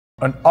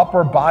an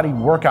upper body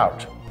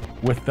workout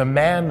with the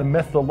man, the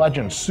myth, the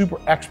legend,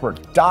 super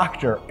expert,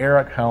 Dr.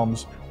 Eric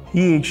Helms,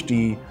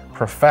 PhD,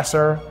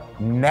 professor,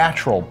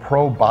 natural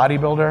pro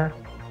bodybuilder.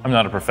 I'm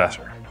not a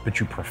professor. But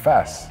you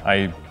profess.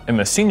 I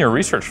am a senior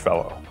research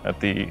fellow at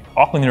the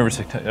Auckland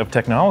University of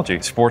Technology,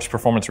 Sports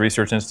Performance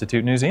Research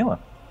Institute, New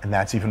Zealand. And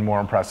that's even more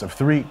impressive.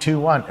 3, 2,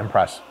 1,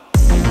 impress.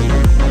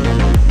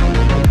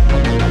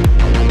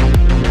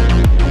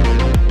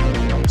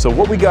 So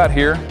what we got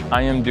here,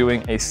 I am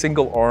doing a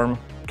single arm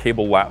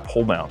cable lat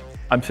pull down.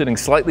 I'm sitting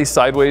slightly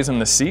sideways in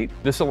the seat.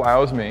 This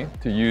allows me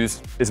to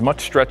use as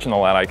much stretch in the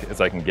lat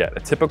as I can get.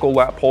 A typical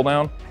lat pull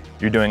down,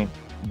 you're doing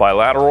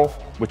bilateral,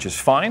 which is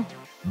fine,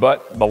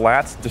 but the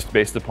lats, just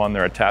based upon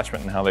their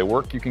attachment and how they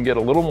work, you can get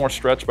a little more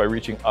stretch by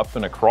reaching up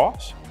and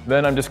across.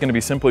 Then I'm just gonna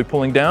be simply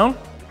pulling down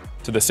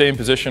to the same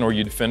position where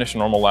you'd finish a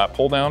normal lat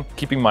pull down,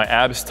 keeping my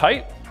abs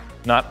tight,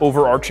 not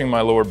overarching my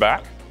lower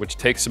back, which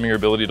takes some of your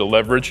ability to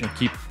leverage and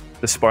keep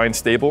the spine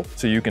stable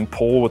so you can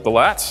pull with the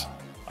lats.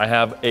 I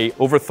have a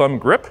over thumb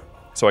grip,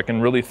 so I can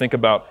really think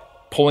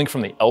about pulling from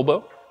the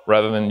elbow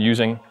rather than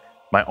using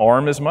my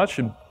arm as much,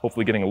 and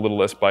hopefully getting a little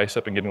less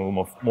bicep and getting a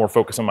little more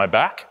focus on my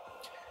back.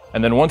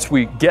 And then once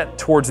we get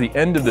towards the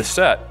end of the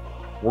set,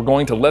 we're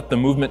going to let the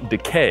movement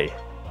decay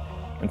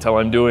until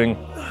I'm doing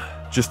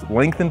just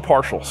lengthened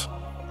partials,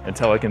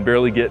 until I can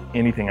barely get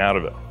anything out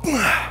of it.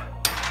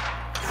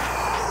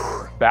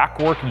 Back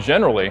work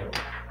generally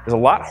is a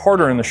lot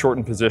harder in the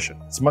shortened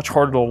position. It's much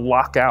harder to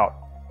lock out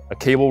a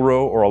cable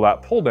row or a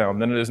lat pull down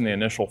than it is in the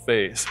initial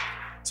phase.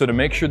 So to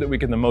make sure that we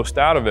get the most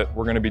out of it,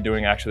 we're gonna be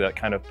doing actually that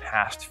kind of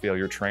past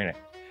failure training.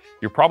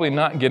 You're probably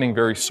not getting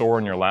very sore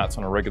in your lats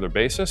on a regular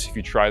basis. If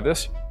you try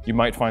this, you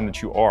might find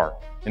that you are,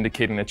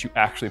 indicating that you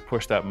actually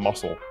push that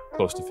muscle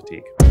close to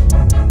fatigue.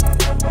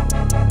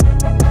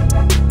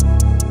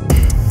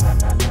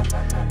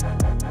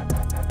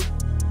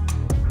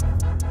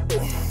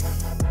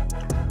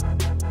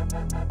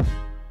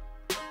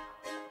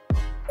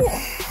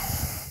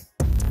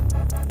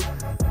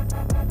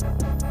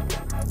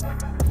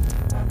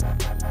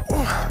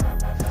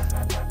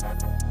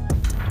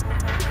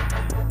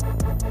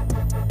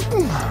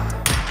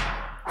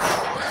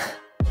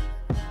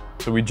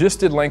 So we just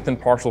did lengthened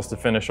partials to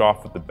finish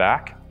off with the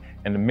back.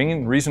 And the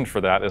main reason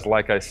for that is,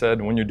 like I said,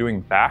 when you're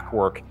doing back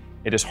work,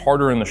 it is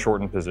harder in the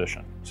shortened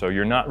position. So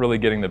you're not really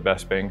getting the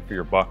best bang for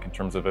your buck in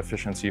terms of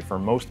efficiency for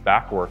most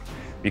back work,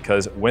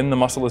 because when the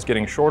muscle is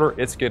getting shorter,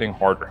 it's getting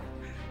harder.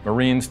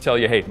 Marines tell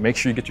you, hey, make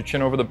sure you get your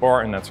chin over the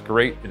bar, and that's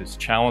great. It is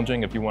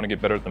challenging. If you want to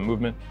get better at the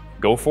movement,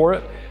 go for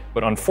it.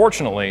 But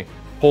unfortunately,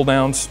 pull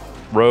downs,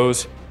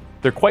 rows,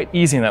 they're quite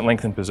easy in that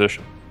lengthened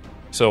position.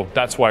 So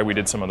that's why we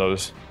did some of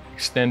those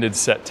extended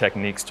set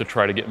techniques to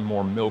try to get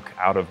more milk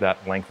out of that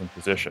lengthened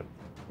position.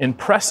 In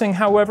pressing,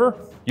 however,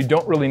 you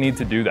don't really need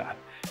to do that.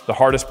 The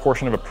hardest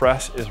portion of a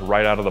press is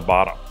right out of the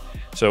bottom.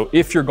 So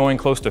if you're going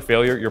close to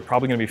failure, you're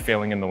probably gonna be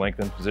failing in the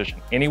lengthened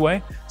position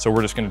anyway, so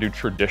we're just gonna do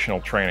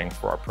traditional training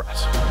for our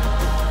press.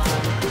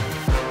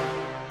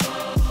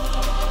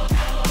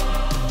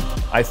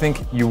 I think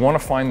you want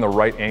to find the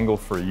right angle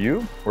for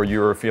you, where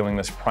you are feeling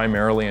this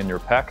primarily in your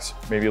pecs,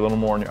 maybe a little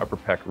more in your upper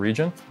pec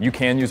region. You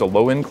can use a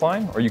low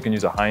incline, or you can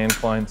use a high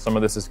incline. Some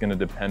of this is going to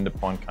depend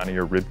upon kind of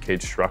your rib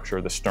cage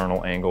structure, the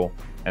sternal angle,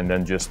 and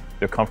then just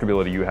the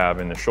comfortability you have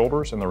in the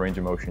shoulders and the range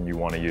of motion you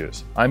want to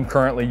use. I'm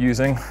currently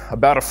using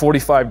about a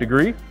 45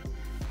 degree,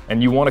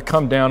 and you want to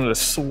come down at a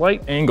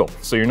slight angle,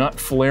 so you're not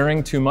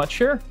flaring too much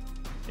here,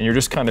 and you're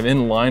just kind of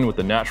in line with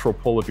the natural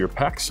pull of your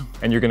pecs,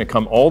 and you're gonna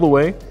come all the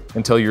way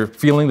until you're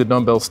feeling the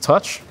dumbbells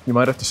touch. You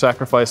might have to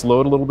sacrifice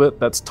load a little bit,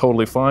 that's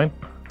totally fine.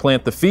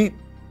 Plant the feet,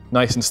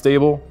 nice and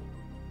stable.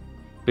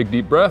 Big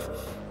deep breath.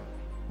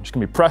 I'm just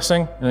gonna be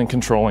pressing and then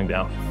controlling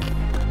down.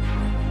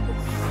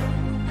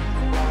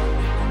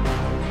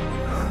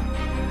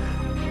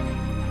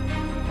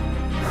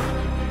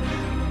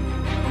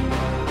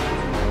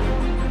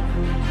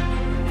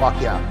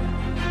 Fuck yeah.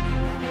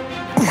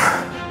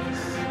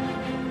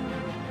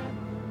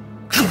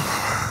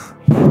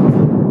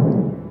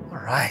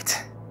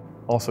 Right.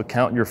 Also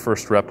count your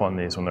first rep on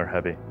these when they're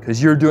heavy,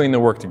 because you're doing the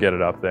work to get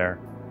it up there.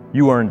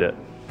 You earned it.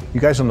 You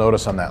guys will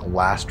notice on that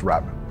last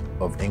rep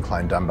of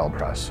incline dumbbell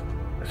press,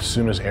 as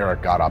soon as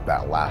Eric got up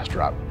that last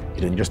rep,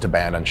 he didn't just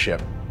abandon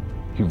ship.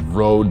 He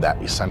rode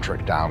that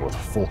eccentric down with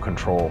full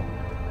control.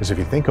 Because if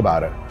you think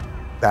about it,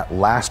 that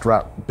last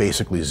rep,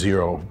 basically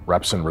 0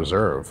 reps in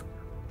reserve,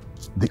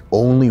 the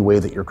only way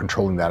that you're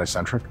controlling that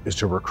eccentric is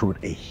to recruit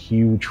a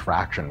huge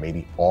fraction,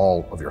 maybe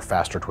all of your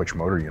faster twitch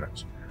motor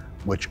units,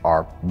 which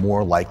are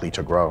more likely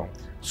to grow.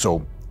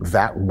 So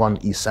that one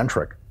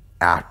eccentric,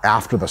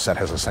 after the set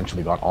has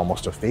essentially gone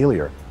almost to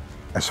failure,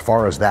 as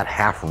far as that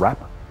half rep,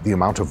 the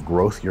amount of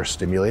growth you're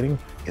stimulating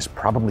is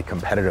probably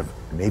competitive,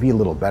 maybe a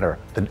little better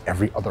than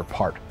every other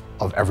part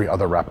of every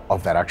other rep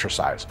of that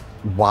exercise.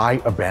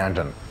 Why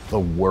abandon the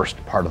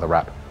worst part of the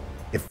rep?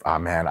 If,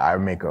 man, I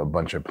make a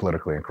bunch of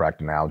politically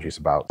incorrect analogies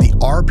about. The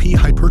RP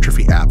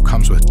Hypertrophy app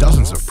comes with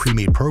dozens of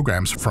pre-made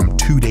programs from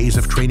 2 days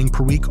of training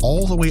per week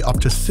all the way up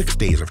to 6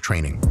 days of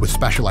training, with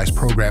specialized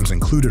programs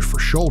included for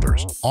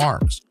shoulders,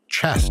 arms,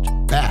 chest,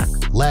 back,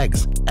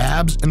 legs,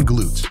 abs, and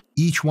glutes,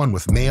 each one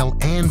with male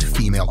and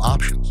female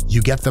options.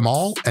 You get them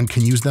all and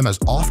can use them as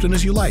often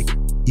as you like,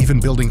 even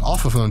building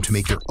off of them to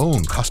make your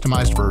own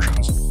customized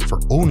versions for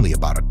only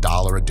about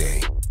 $1 a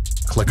day.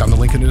 Click on the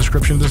link in the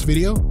description of this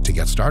video to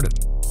get started.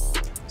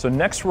 So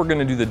next we're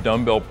gonna do the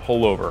dumbbell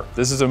pullover.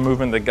 This is a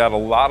movement that got a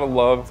lot of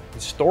love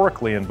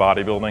historically in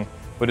bodybuilding,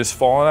 but has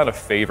fallen out of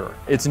favor.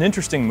 It's an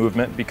interesting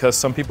movement because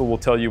some people will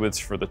tell you it's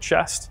for the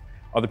chest,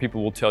 other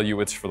people will tell you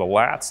it's for the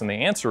lats, and the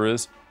answer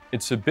is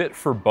it's a bit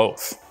for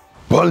both.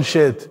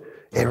 Bullshit.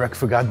 Eric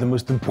forgot the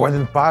most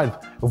important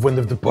part of one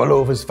of the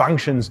pullover's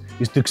functions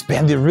is to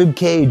expand your rib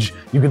cage.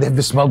 You're gonna have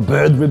the small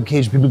bird rib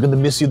cage. People are gonna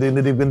miss you. They're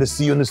gonna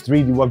see you on the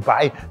street. You walk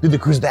by,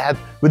 who's that?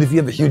 But if you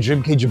have a huge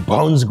rib cage, your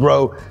bones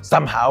grow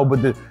somehow.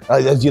 But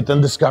as you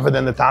discover the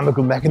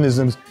anatomical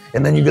mechanisms,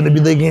 and then you're gonna be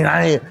like,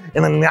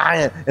 and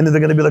then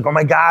they're gonna be like, oh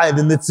my God,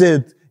 and that's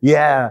it.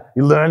 Yeah,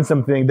 you learned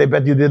something. They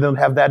bet you didn't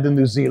have that in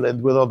New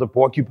Zealand with all the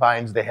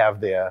porcupines they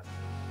have there.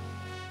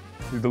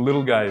 The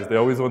little guys, they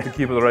always want to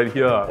keep it right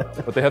here,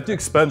 but they have to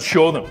expand,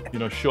 show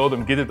them, show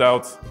them, get it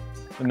out.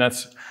 And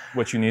that's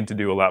what you need to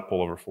do a lat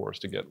pullover for, is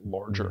to get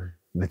larger.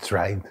 That's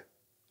right.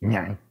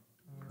 Yeah.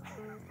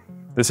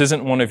 This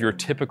isn't one of your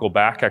typical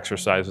back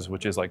exercises,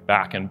 which is like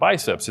back and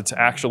biceps. It's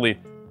actually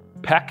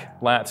pec,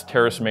 lats,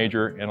 teres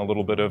major, and a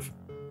little bit of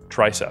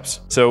triceps.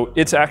 So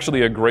it's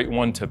actually a great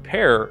one to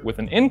pair with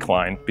an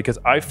incline because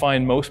I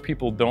find most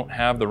people don't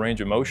have the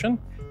range of motion,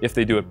 if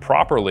they do it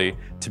properly,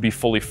 to be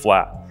fully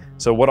flat.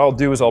 So what I'll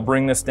do is I'll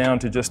bring this down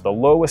to just the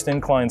lowest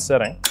incline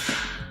setting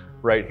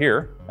right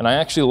here. And I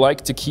actually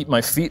like to keep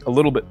my feet a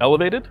little bit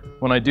elevated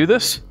when I do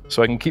this,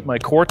 so I can keep my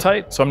core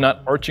tight, so I'm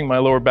not arching my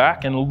lower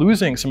back and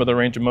losing some of the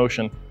range of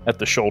motion at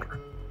the shoulder.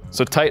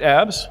 So tight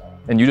abs,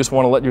 and you just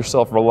want to let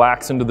yourself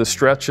relax into the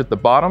stretch at the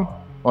bottom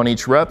on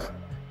each rep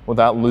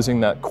without losing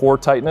that core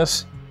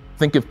tightness.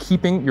 Think of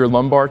keeping your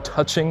lumbar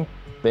touching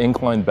the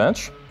incline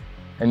bench,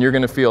 and you're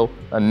going to feel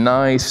a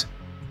nice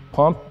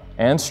pump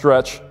and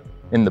stretch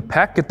in the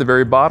pec at the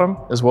very bottom,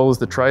 as well as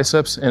the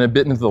triceps, and a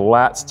bit into the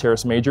lats,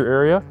 teres major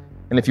area.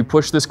 And if you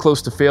push this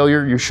close to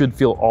failure, you should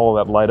feel all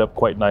of that light up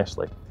quite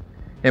nicely.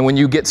 And when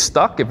you get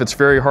stuck, if it's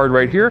very hard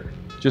right here,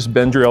 just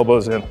bend your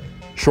elbows in,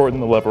 shorten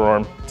the lever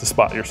arm to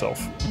spot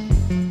yourself.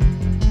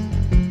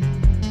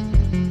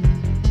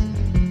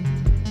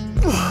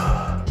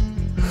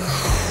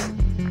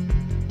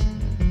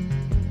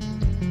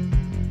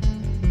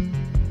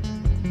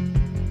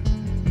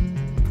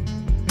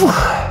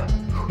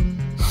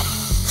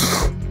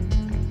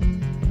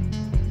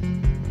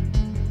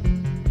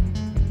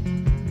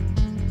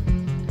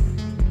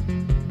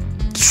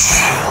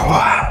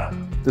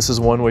 This is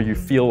one where you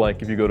feel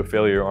like if you go to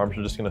failure, your arms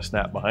are just gonna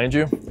snap behind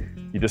you.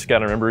 You just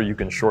gotta remember you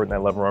can shorten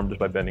that lever arm just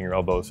by bending your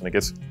elbows, and it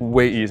gets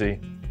way easy,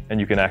 and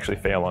you can actually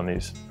fail on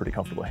these pretty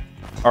comfortably.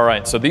 All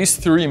right, so these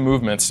three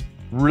movements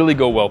really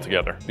go well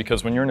together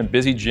because when you're in a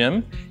busy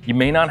gym, you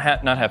may not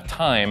have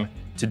time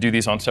to do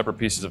these on separate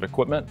pieces of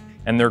equipment,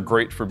 and they're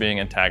great for being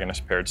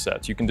antagonist paired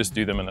sets. You can just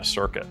do them in a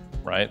circuit,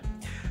 right?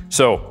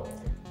 So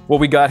what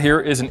we got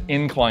here is an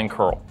incline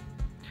curl.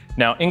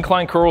 Now,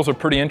 incline curls are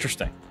pretty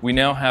interesting. We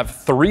now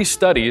have 3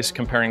 studies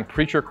comparing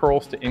preacher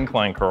curls to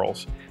incline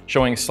curls,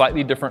 showing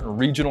slightly different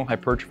regional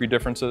hypertrophy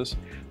differences,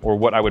 or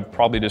what I would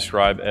probably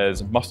describe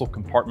as muscle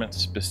compartment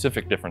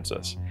specific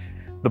differences.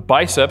 The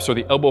biceps, or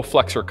the elbow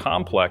flexor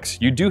complex,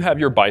 you do have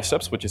your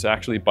biceps, which is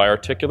actually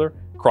biarticular,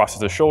 crosses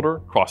the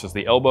shoulder, crosses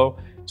the elbow.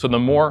 So the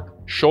more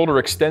shoulder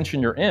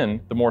extension you're in,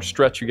 the more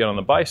stretch you get on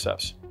the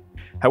biceps.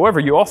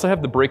 However, you also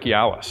have the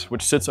brachialis,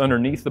 which sits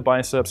underneath the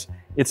biceps.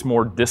 It's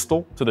more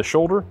distal to the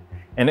shoulder,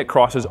 and it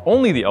crosses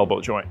only the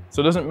elbow joint.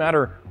 So it doesn't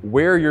matter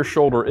where your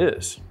shoulder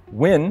is.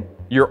 When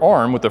your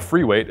arm with the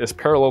free weight is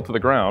parallel to the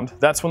ground,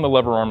 that's when the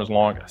lever arm is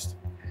longest.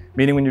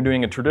 Meaning when you're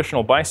doing a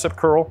traditional bicep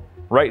curl,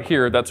 right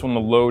here, that's when the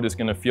load is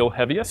gonna feel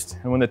heaviest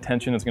and when the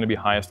tension is gonna be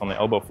highest on the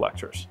elbow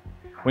flexors.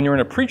 When you're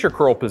in a preacher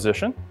curl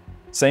position,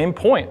 same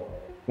point.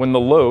 When the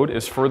load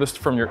is furthest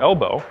from your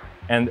elbow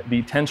and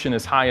the tension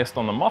is highest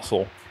on the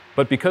muscle,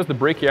 but because the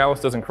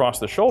brachialis doesn't cross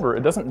the shoulder,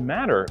 it doesn't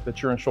matter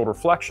that you're in shoulder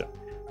flexion.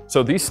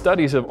 So these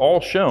studies have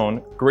all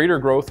shown greater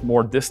growth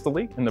more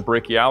distally in the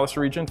brachialis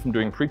region from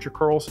doing preacher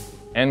curls,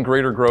 and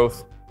greater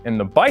growth in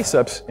the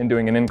biceps in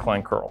doing an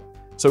incline curl.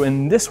 So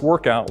in this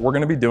workout, we're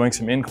gonna be doing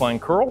some incline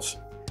curls.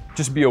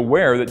 Just be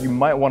aware that you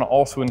might wanna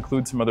also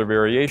include some other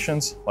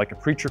variations, like a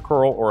preacher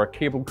curl or a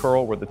cable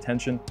curl where the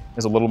tension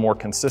is a little more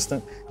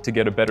consistent to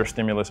get a better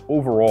stimulus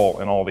overall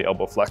in all the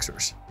elbow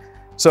flexors.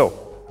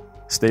 So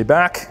stay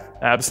back,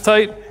 abs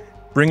tight,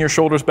 bring your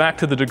shoulders back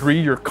to the degree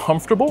you're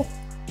comfortable.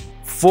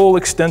 Full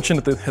extension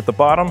at the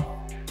bottom.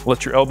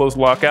 Let your elbows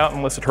lock out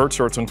unless it hurts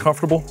or it's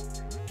uncomfortable.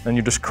 And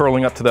you're just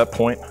curling up to that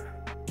point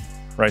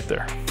right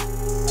there.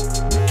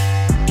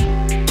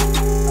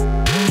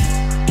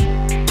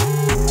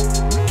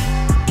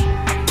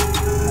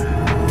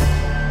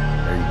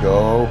 There you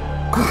go.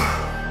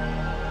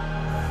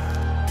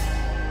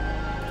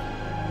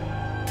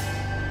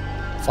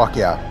 Fuck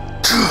yeah.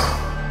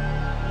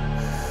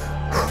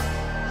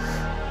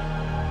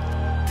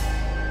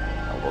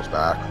 elbows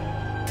back.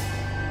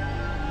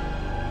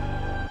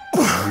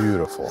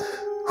 Beautiful.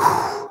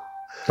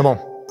 Come on.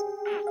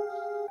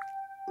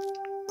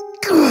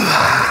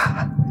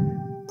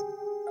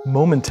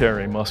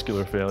 Momentary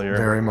muscular failure.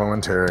 Very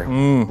momentary,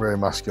 very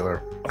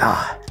muscular.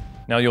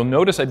 Now you'll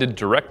notice I did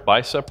direct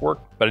bicep work,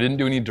 but I didn't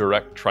do any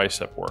direct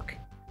tricep work.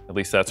 At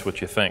least that's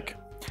what you think.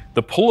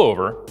 The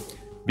pullover,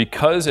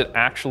 because it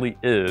actually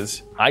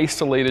is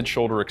isolated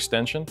shoulder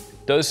extension,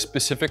 does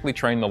specifically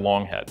train the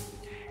long head.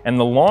 And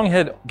the long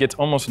head gets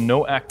almost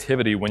no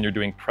activity when you're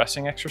doing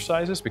pressing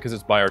exercises because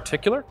it's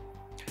biarticular,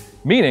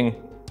 meaning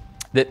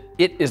that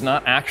it is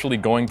not actually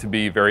going to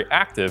be very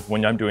active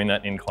when I'm doing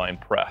that incline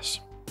press.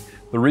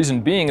 The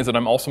reason being is that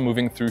I'm also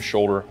moving through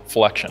shoulder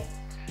flexion.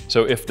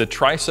 So if the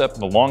tricep,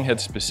 the long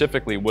head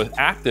specifically, was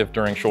active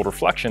during shoulder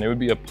flexion, it would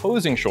be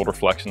opposing shoulder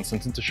flexion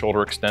since it's a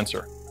shoulder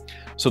extensor.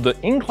 So the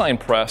incline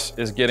press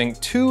is getting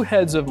two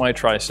heads of my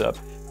tricep,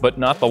 but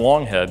not the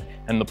long head,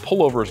 and the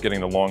pullover is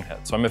getting the long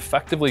head. So I'm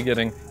effectively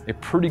getting a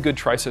pretty good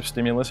tricep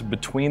stimulus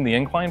between the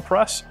incline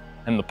press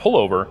and the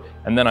pullover,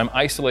 and then I'm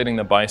isolating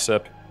the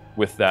bicep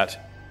with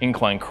that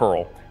incline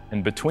curl.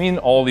 And between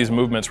all these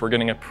movements, we're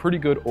getting a pretty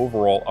good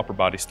overall upper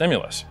body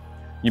stimulus.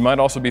 You might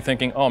also be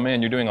thinking, oh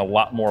man, you're doing a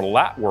lot more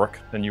lat work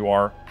than you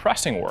are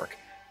pressing work.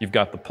 You've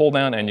got the pull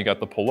down and you got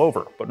the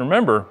pullover. But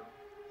remember,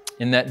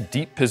 in that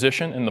deep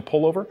position in the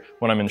pullover,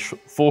 when I'm in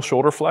full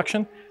shoulder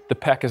flexion, the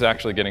pec is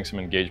actually getting some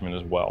engagement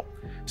as well.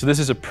 So this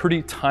is a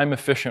pretty time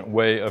efficient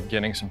way of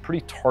getting some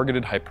pretty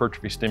targeted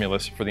hypertrophy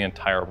stimulus for the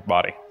entire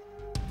body.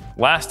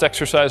 Last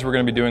exercise we're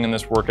going to be doing in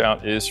this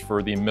workout is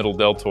for the middle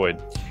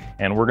deltoid,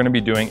 and we're going to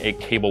be doing a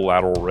cable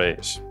lateral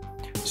raise.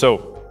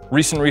 So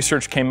recent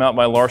research came out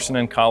by Larson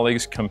and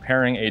colleagues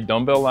comparing a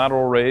dumbbell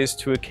lateral raise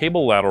to a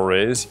cable lateral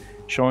raise,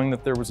 showing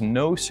that there was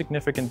no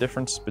significant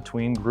difference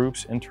between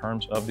groups in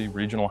terms of the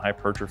regional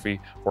hypertrophy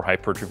or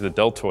hypertrophy of the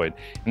deltoid.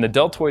 And the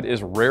deltoid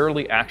is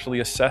rarely actually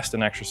assessed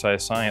in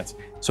exercise science.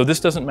 So this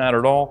doesn't matter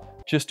at all,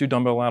 just do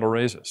dumbbell lateral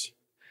raises.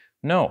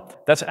 No,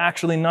 that's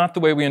actually not the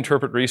way we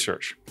interpret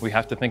research. We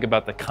have to think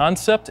about the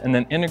concept and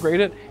then integrate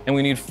it, and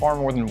we need far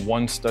more than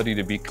one study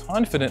to be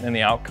confident in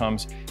the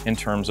outcomes in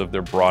terms of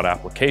their broad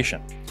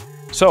application.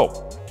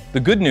 So, the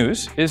good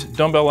news is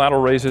dumbbell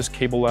lateral raises,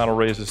 cable lateral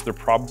raises, they're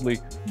probably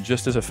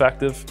just as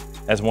effective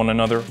as one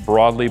another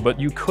broadly, but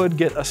you could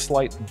get a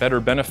slight better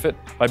benefit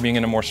by being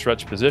in a more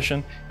stretched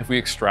position if we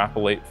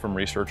extrapolate from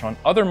research on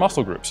other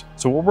muscle groups.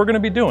 So what we're going to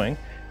be doing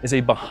is a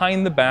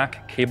behind the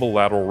back cable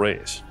lateral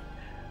raise.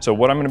 So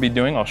what I'm going to be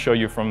doing, I'll show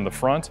you from the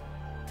front.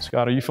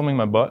 Scott, are you filming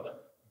my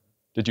butt?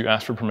 Did you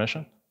ask for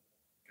permission?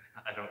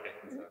 I don't think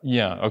so.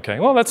 Yeah, okay.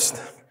 Well,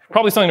 that's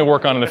probably something to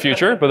work on in the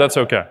future, but that's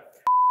okay.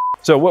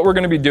 So what we're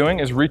going to be doing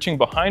is reaching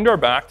behind our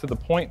back to the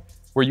point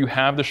where you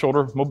have the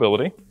shoulder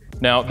mobility.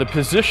 Now, the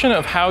position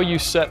of how you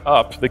set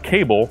up the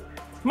cable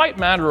might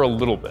matter a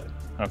little bit,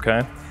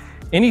 okay?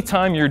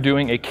 Anytime you're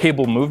doing a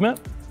cable movement,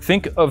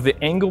 think of the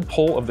angle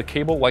pull of the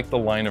cable like the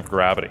line of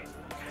gravity.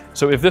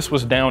 So if this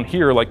was down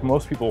here, like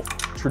most people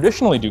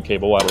traditionally do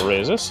cable lateral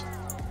raises,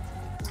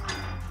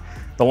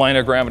 the line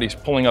of gravity is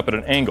pulling up at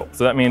an angle.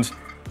 So that means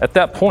at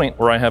that point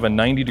where I have a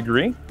 90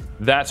 degree,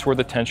 that's where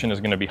the tension is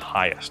going to be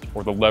highest,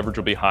 or the leverage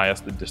will be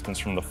highest, the distance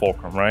from the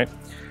fulcrum, right?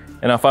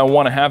 And if I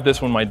want to have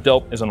this when my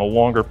delt is in a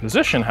longer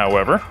position,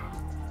 however,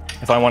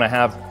 if I want to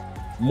have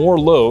more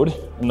load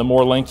in the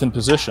more lengthened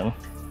position,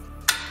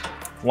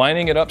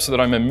 lining it up so that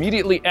I'm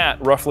immediately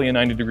at roughly a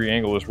 90 degree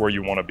angle is where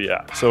you want to be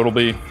at. So it'll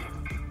be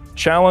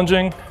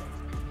challenging,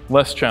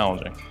 less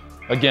challenging.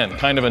 Again,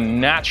 kind of a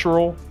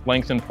natural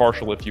lengthened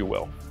partial, if you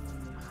will.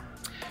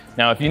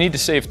 Now, if you need to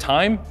save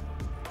time,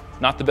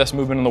 not the best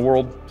movement in the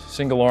world,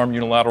 single arm,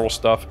 unilateral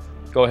stuff,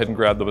 go ahead and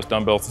grab those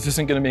dumbbells. This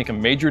isn't going to make a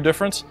major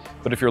difference,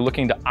 but if you're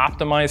looking to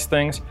optimize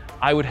things,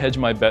 I would hedge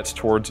my bets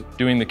towards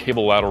doing the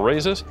cable lateral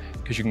raises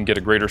because you can get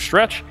a greater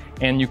stretch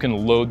and you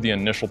can load the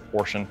initial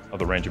portion of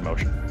the range of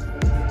motion.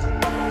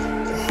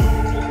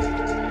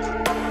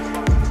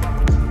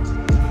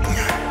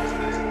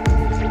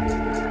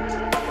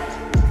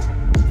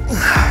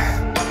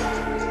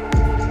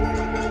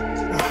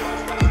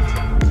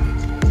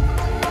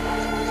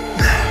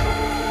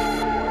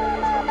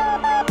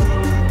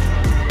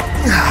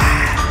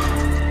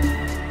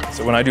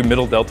 So when I do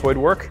middle deltoid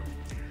work,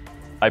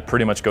 I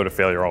pretty much go to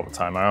failure all the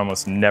time. I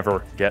almost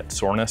never get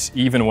soreness,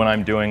 even when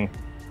I'm doing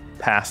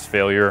past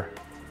failure,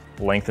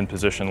 lengthened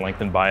position,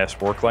 lengthened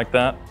bias work like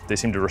that. They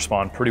seem to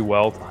respond pretty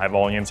well to high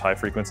volumes, high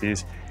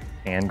frequencies,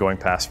 and going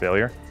past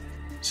failure.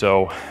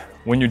 So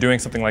when you're doing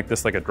something like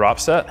this, like a drop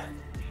set,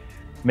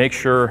 make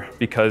sure,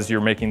 because you're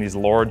making these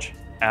large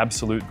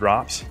absolute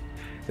drops,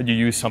 that you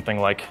use something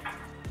like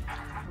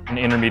an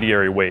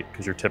intermediary weight,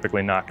 because you're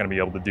typically not going to be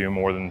able to do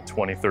more than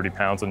 20, 30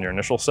 pounds on your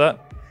initial set.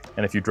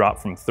 And if you drop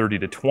from 30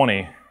 to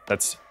 20,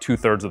 that's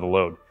 2/3 of the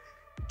load.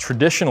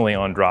 Traditionally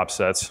on drop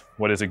sets,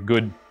 what is a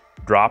good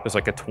drop is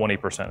like a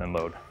 20% in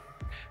load.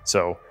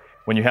 So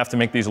when you have to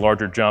make these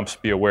larger jumps,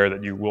 be aware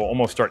that you will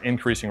almost start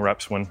increasing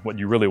reps when what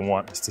you really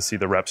want is to see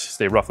the reps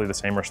stay roughly the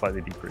same or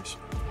slightly decrease.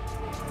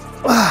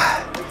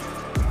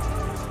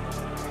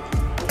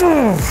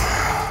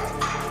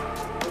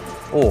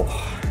 Oh,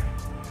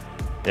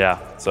 yeah,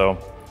 so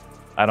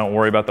I don't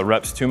worry about the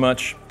reps too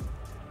much.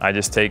 I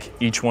just take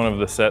each one of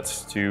the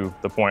sets to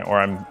the point where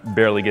I'm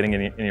barely getting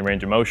any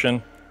range of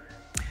motion.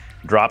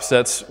 Drop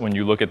sets, when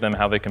you look at them,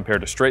 how they compare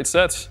to straight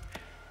sets,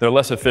 they're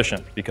less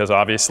efficient because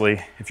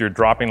obviously if you're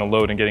dropping the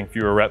load and getting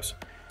fewer reps,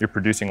 you're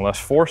producing less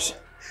force,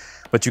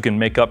 but you can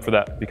make up for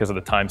that because of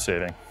the time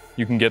saving.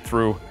 You can get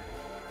through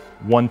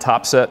 1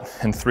 top set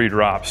and 3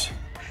 drops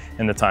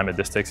in the time it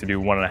just takes to do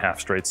 1.5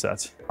 straight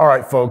sets. All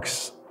right,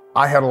 folks.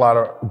 I had a lot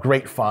of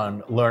great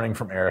fun learning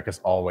from Eric as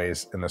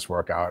always in this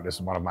workout. This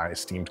is one of my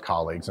esteemed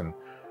colleagues, and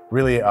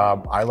really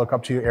I look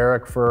up to you,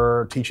 Eric,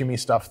 for teaching me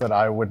stuff that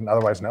I wouldn't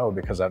otherwise know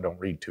because I don't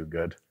read too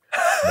good.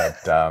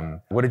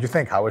 But what did you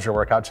think? How was your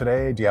workout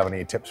today? Do you have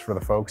any tips for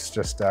the folks?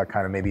 Just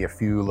kind of maybe a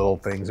few little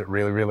things that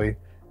really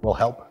will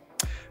help?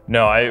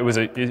 No,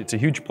 it's a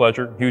huge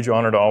pleasure, huge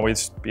honor to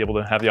always be able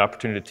to have the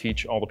opportunity to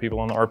teach all the people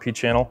on the RP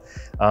channel.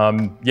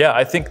 Yeah,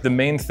 I think the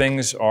main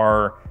things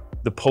are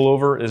the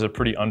pullover is a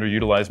pretty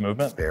underutilized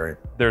movement. Very.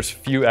 There's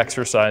few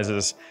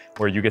exercises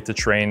where you get to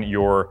train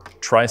your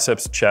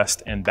triceps,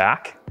 chest, and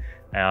back.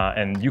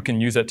 And you can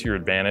use that to your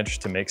advantage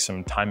to make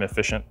some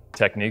time-efficient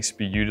techniques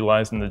be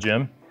utilized in the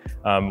gym.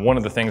 One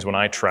of the things when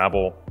I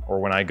travel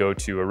or when I go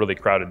to a really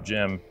crowded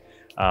gym,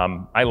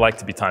 I like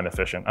to be time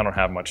efficient. I don't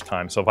have much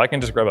time. So if I can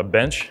just grab a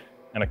bench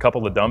and a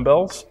couple of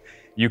dumbbells,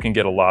 you can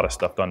get a lot of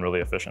stuff done really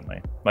efficiently.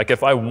 Like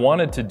if I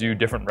wanted to do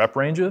different rep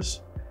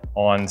ranges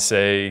on,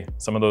 say,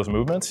 some of those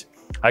movements,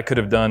 I could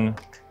have done,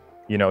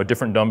 a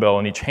different dumbbell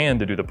in each hand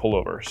to do the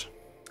pullovers.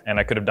 And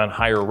I could have done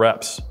higher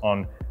reps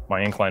on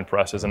my incline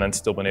presses and then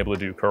still been able to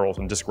do curls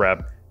and just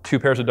grab 2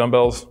 pairs of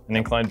dumbbells, an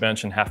incline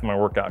bench, and half of my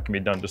workout can be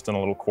done just in a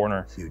little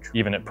corner. Huge.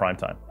 Even at prime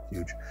time.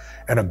 Huge.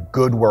 And a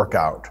good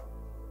workout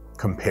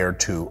compared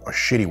to a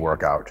shitty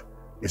workout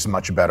is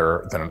much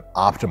better than an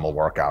optimal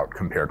workout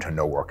compared to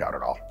no workout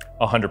at all.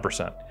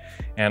 100%.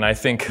 And I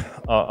think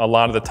a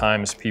lot of the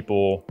times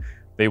people,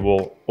 they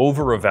will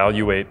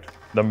over-evaluate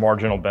the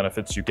marginal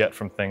benefits you get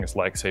from things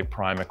like, say,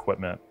 prime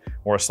equipment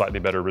or a slightly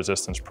better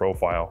resistance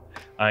profile.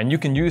 And you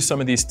can use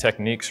some of these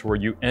techniques where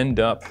you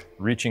end up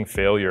reaching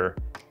failure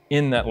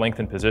in that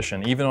lengthened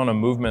position, even on a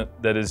movement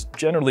that is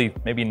generally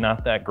maybe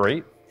not that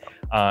great.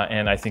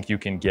 And I think you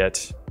can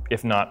get,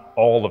 if not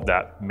all of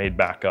that, made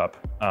back up,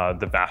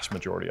 the vast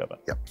majority of it.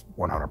 Yep,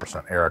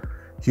 100%. Eric,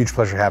 huge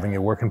pleasure having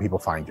you. Where can people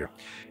find you?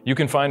 You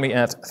can find me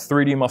at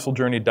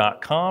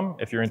 3dmusclejourney.com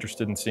if you're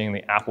interested in seeing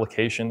the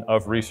application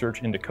of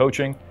research into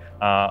coaching.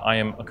 I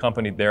am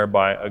accompanied there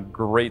by a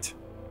great,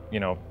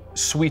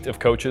 suite of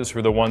coaches who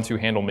are the ones who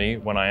handle me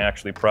when I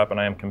actually prep, and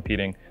I am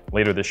competing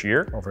later this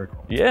year. Oh, very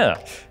cool.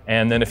 Yeah.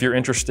 And then if you're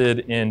interested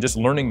in just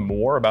learning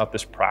more about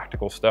this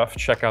practical stuff,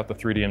 check out the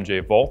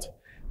 3DMJ Vault,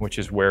 which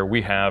is where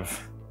we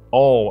have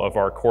all of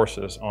our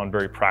courses on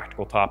very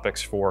practical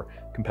topics for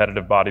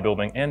competitive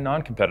bodybuilding and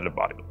non-competitive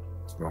bodybuilding.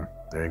 So,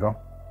 there you go.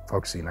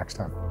 Folks, see you next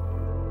time.